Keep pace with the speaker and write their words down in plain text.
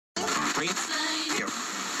No,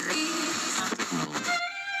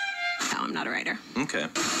 I'm not a writer. Okay.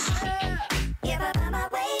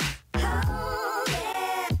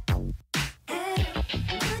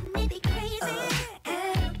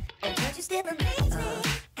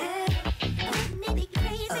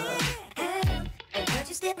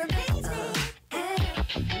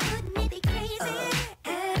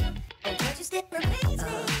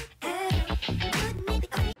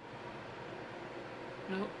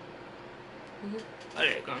 Oh,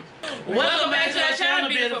 there you go. Welcome back to our channel,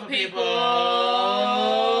 beautiful people.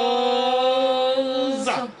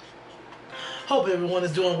 Hope everyone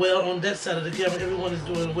is doing well on that side of the camera. Everyone is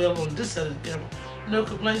doing well on this side of the camera. No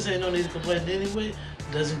complaints, ain't no need to complain anyway.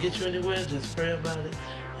 Doesn't get you anywhere, just pray about it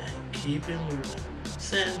and keep it moving.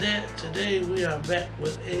 Saying that, today we are back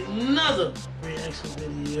with another reaction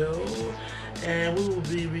video. And we will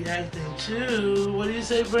be reacting to, what do you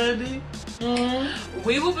say, Brandy?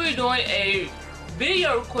 We will be doing a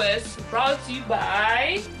video request brought to you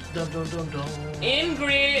by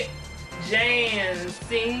Ingrid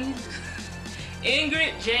Jancy.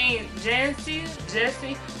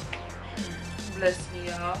 Jesse. Bless me,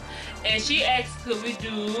 y'all. And she asked, could we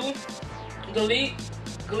do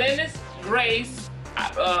Glennis Grace?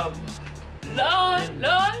 Lord.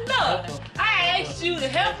 I asked you to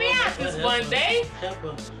help me out this one day. Help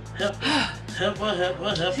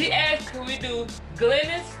her. She asked, could we do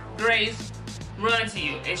Glennis Grace Run to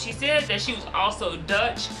You? And she said that she was also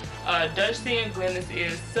Dutch. Dutch singer Glennis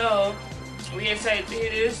is. So we excited to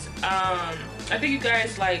hear this. I think you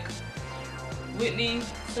guys like Whitney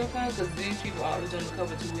sometimes because these people always doing the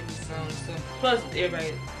cover to Whitney songs. So plus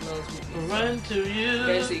everybody loves Whitney. Run to You.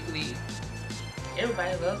 Basically,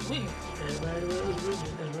 everybody loves Whitney. Everybody loves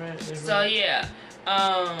Whitney. That's right. So yeah,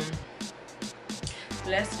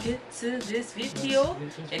 let's get to this video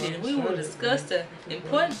and then we will discuss the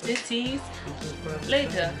important things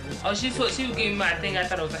later. Oh, she was giving me my thing. I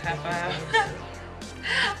thought it was a half hour.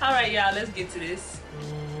 All right, y'all, let's get to this.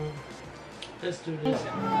 Let's do this.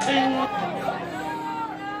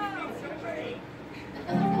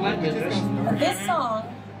 This song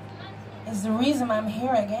is the reason I'm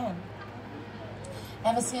here again.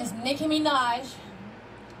 Ever since Nicki Minaj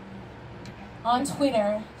on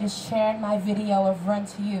Twitter just shared my video of Run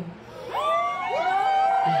to You.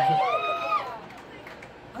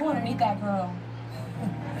 I want to meet that girl.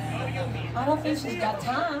 I don't think she's got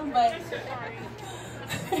time, but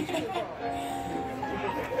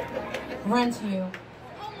Run to You.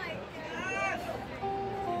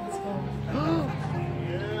 Let's go.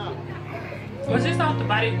 Was this off the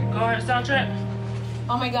Bodyguard soundtrack?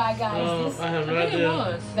 Oh my God, guys! I have no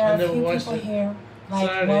idea. There are a few people here.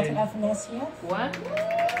 Like Walter FNSCF? What?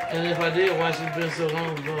 And if I did watch it, it's been so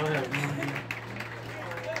long ago, I have no idea.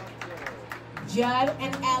 Judd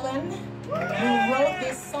and Ellen, who wrote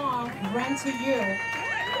this song, Run to You.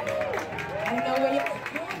 I don't know where you are.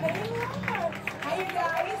 Hi, you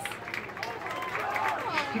guys.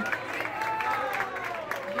 Yes.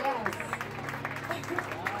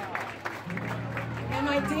 And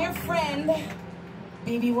my dear friend,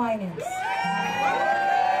 Baby Winans.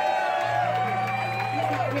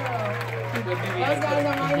 Those guys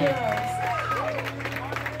are my heroes.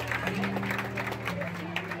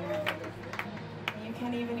 You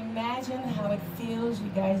can't even imagine how it feels. You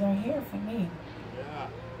guys are here for me.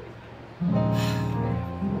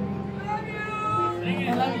 I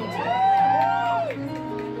love you too.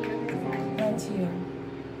 Run to You.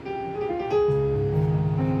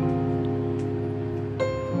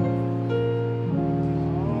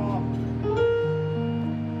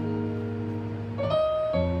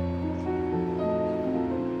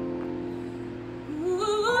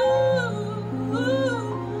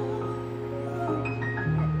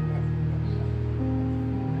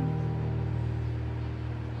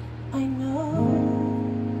 I know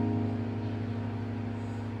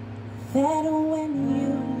that when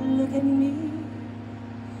you look at me,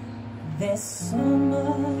 there's so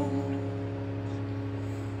much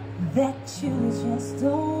that you just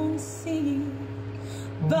don't see.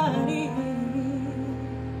 But if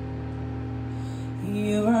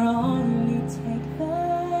you only take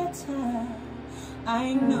the time,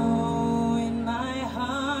 I know in my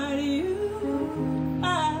heart you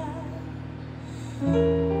find.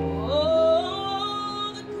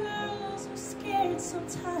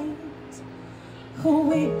 Sometimes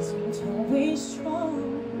who isn't always strong.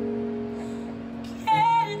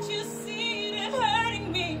 Can't you see that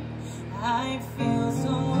hurting me? I feel so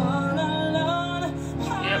all alone. I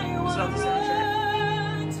wanna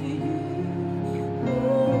run to you.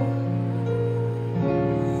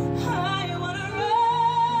 I wanna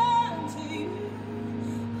run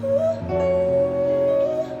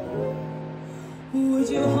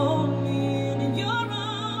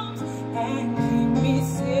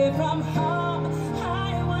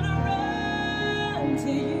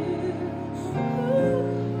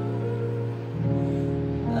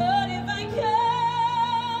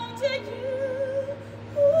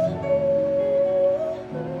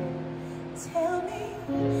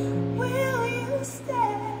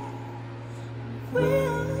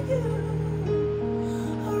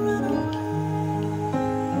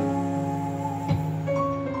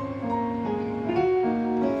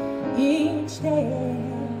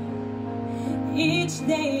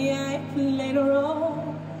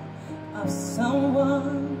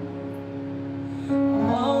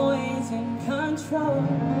control.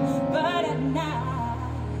 But at night,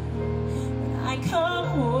 when I come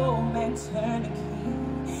home and turn the key,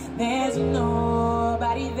 there's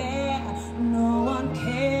nobody there, no one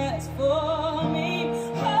cares for me.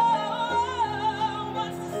 Oh,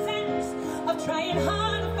 what's the sense of trying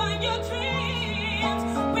hard to find your dreams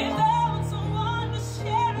without someone to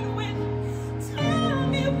share it with? Tell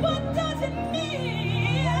me, what does it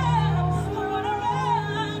mean? I wanna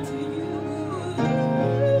run to you.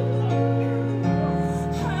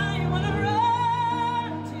 I wanna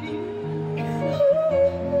run to you.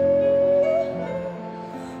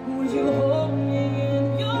 Would you hold me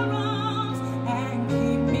in your arms and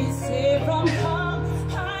keep me safe from harm?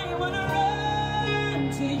 I wanna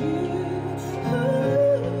run to you.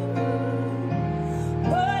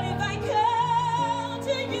 But if I come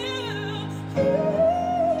to you,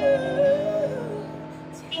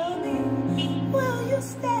 tell me, will you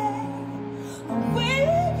stay or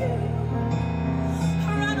will you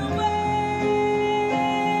run away?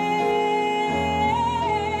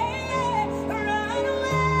 Run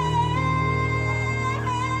away.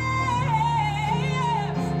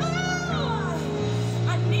 Oh,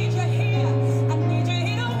 I need you here. I need you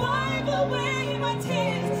here to wipe away my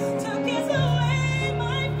tears, to kiss away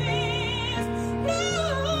my fears. No,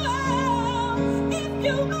 if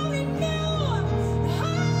you only knew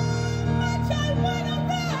how much I wanna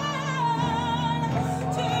run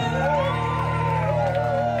to you,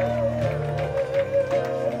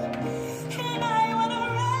 and I wanna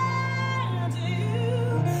run to you.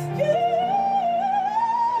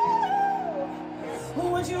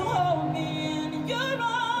 Would you hold me in your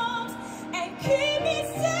arms and keep me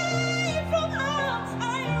safe from harm? I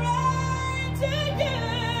run to you.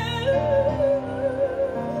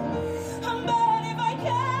 But if I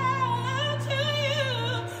come to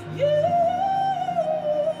you,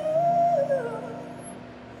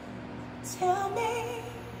 tell me,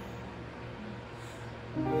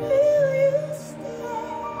 will you stay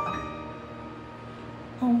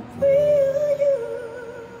or will you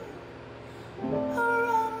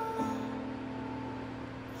run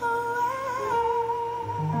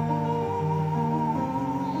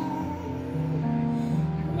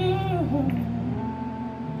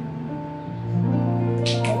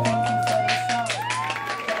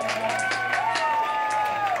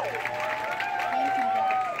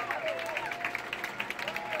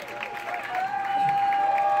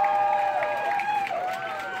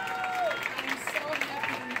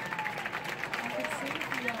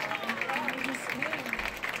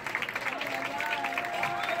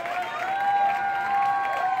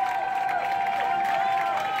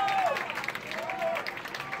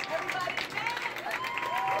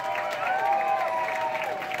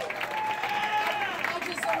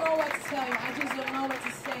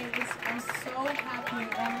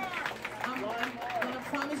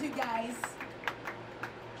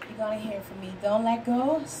Don't let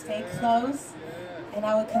go, stay close, and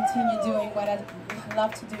I will continue doing what I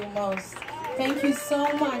love to do most. Thank you so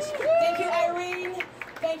much. Thank you, Irene.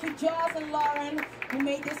 Thank you, Joss and Lauren, who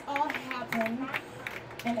made this all happen.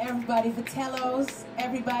 And everybody, Vitellos,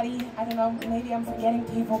 everybody, I don't know, maybe I'm forgetting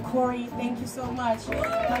people. Corey, thank you so much.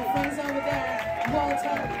 My friends over there,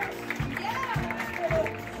 Walter. Yeah!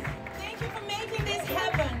 Thank you for making this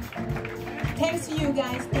happen. Thanks to you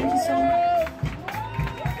guys. Thank you so much.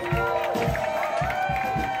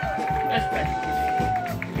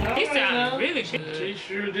 He sounded really good. She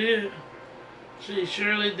sure did. She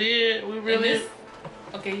surely did. We really,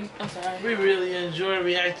 okay, I'm sorry. we really enjoy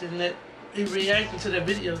reacting to that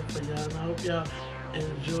video for y'all. And I hope y'all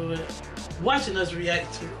enjoy watching us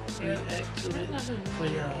react to it for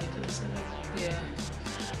y'all.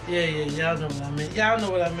 Yeah, y'all know what I meant. Y'all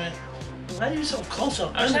know what I meant. Why are you so close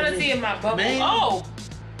up? I'm trying to see in my bubble. Man. Oh,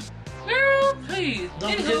 girl, please.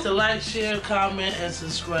 Don't forget to like, share, comment, and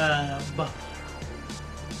subscribe.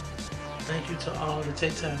 Thank you to all that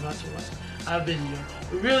take time out to watch our video.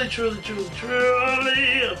 We really, truly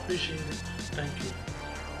appreciate it. Thank you.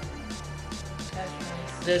 That's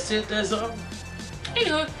nice. That's it. That's all.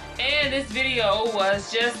 Anywho, and this video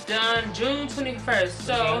was just done June 21st.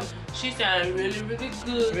 So she sounded really, really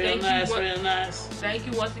good. Real nice. Thank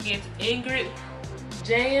you once again to Ingrid,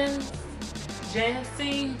 Jancy.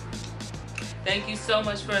 Thank you so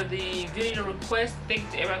much for the video request. Thank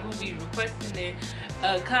you to everybody who be requesting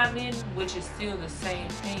and comment, which is still the same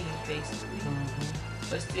thing basically.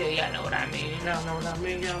 But still, y'all know what I mean. Y'all know what I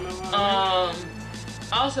mean. Y'all know what I mean.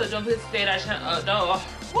 Also, don't forget to stay at our channel.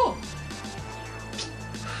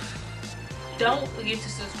 Don't forget to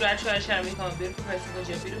subscribe to our channel. Become a beautiful person. Because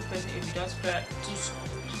you're a beautiful person if you don't subscribe to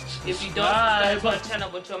If you don't subscribe to our channel,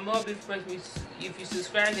 but you're more big friends, if you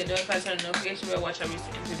subscribe, then don't turn the notification bell. Watch our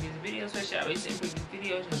recent and previous videos, especially our recent and previous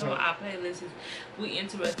videos. And some of our playlists. We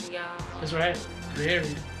interesting, y'all. That's right.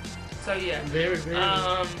 Very. So yeah. Very.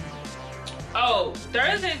 Oh,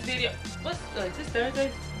 Thursday's video. What's this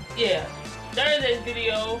Thursday? Yeah. Thursday's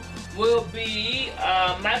video will be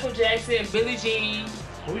Michael Jackson, Billie Jean.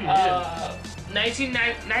 Oh yeah. 19.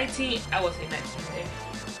 I will say 19.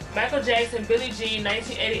 Michael Jackson, Billie Jean,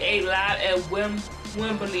 1988 live at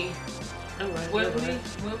Wembley. Alright. Wembley.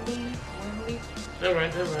 All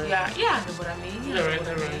right. Yeah, I know what I mean. All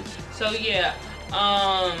right. So yeah,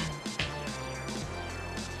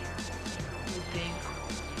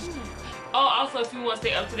 Oh, also if you want to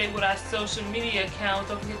stay up to date with our social media accounts,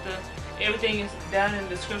 don't forget everything is down in the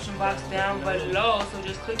description box down below. So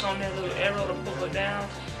just click on that little arrow to pull it down,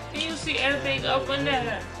 and you'll see everything up in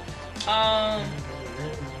there. What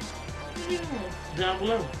you doing? Down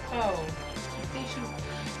below. Oh,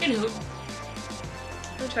 anywho,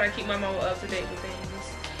 I'm trying to keep my mama up to date with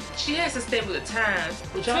things. She has to stay with the times.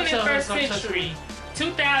 21st century,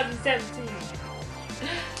 2017.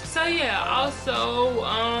 So yeah,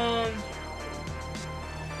 also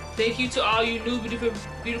thank you to all you new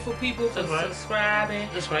beautiful people for subscribing.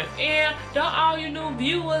 That's right. And all you new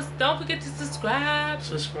viewers, don't forget to subscribe.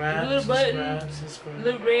 Subscribe. Little button, subscribe.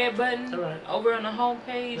 little red button over on the home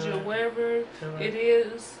page or wherever it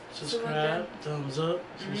is. Subscribe, thumbs up.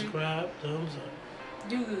 Subscribe, thumbs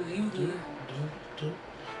up. You good.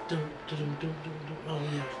 Oh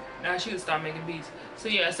yeah. Now she can start making beats. So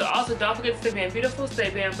yeah, so also don't forget to stay being beautiful,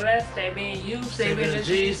 stay being blessed, stay being you, stay being the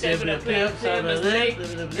G, stay being the pimp, stay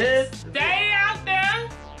being the mistake. Stay out there.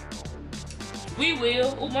 We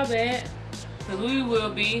will, oh my bad, because we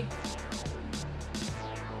will be.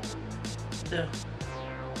 Yeah.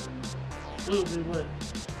 We'll be what?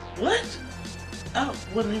 What? I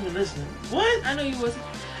wasn't even listening. What? I know you wasn't.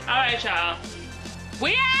 Alright y'all.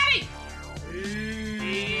 We out.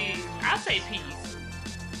 I'll say peace.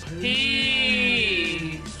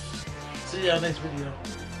 Peace. See y'all next video.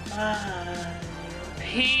 Bye.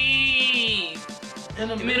 Peace. In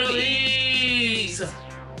the Middle East.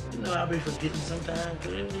 You know I'll be forgetting sometimes.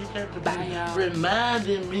 You got to be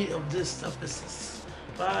reminding me of this stuff.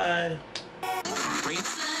 Bye.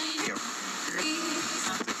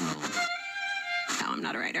 No, I'm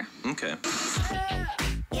not a writer. Okay.